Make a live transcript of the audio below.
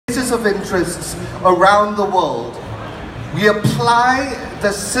areas of interests around the world. We apply the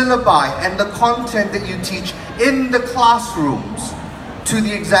syllabi and the content that you teach in the classrooms to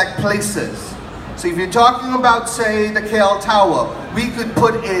the exact places. So if you're talking about, say, the KL Tower, we could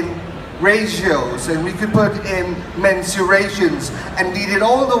put in ratios and we could put in mensurations and lead it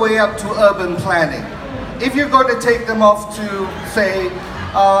all the way up to urban planning. If you're going to take them off to, say,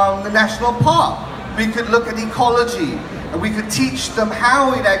 the national park, we could look at ecology and we could teach them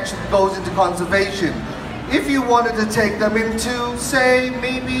how it actually goes into conservation. If you wanted to take them into, say,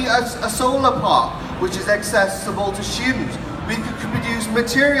 maybe a solar park, which is accessible to students, we could produce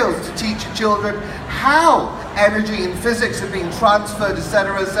materials to teach children how energy and physics are being transferred,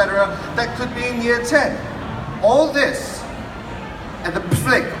 etc., that could be in year 10. All this at the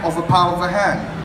flick of a powerful hand.